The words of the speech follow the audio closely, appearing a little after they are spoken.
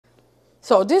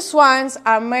So these wines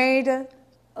are made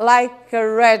like a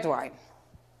red wine.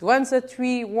 The ones that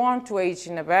we want to age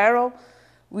in a barrel,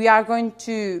 we are going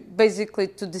to basically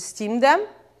to steam them.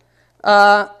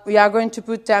 We are going to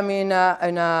put them in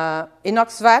a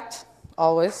inox vat,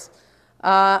 always,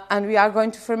 and we are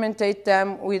going to fermentate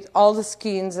them with all the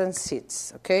skins and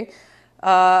seeds, okay?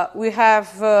 We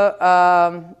have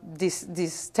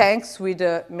these tanks with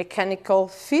a mechanical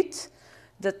fit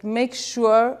that makes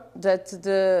sure that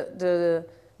the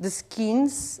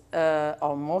skins,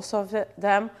 or most of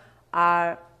them,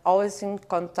 are always in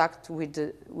contact with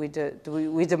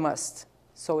the must,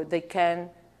 so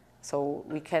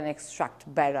we can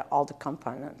extract better all the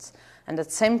components. And at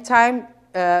the same time,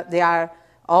 they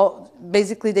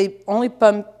only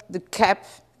pump the cap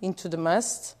into the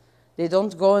must. They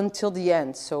don't go until the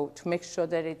end, so to make sure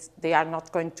that they are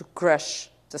not going to crush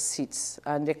the seeds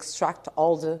and extract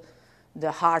all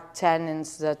the hard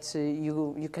tannins that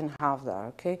you can have there,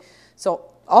 okay?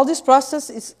 So all this process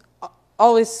is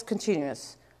always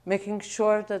continuous, making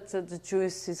sure that the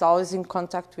juice is always in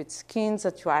contact with skins,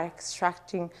 that you are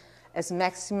extracting as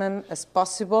maximum as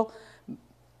possible,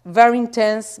 very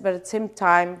intense, but at the same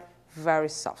time, very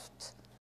soft.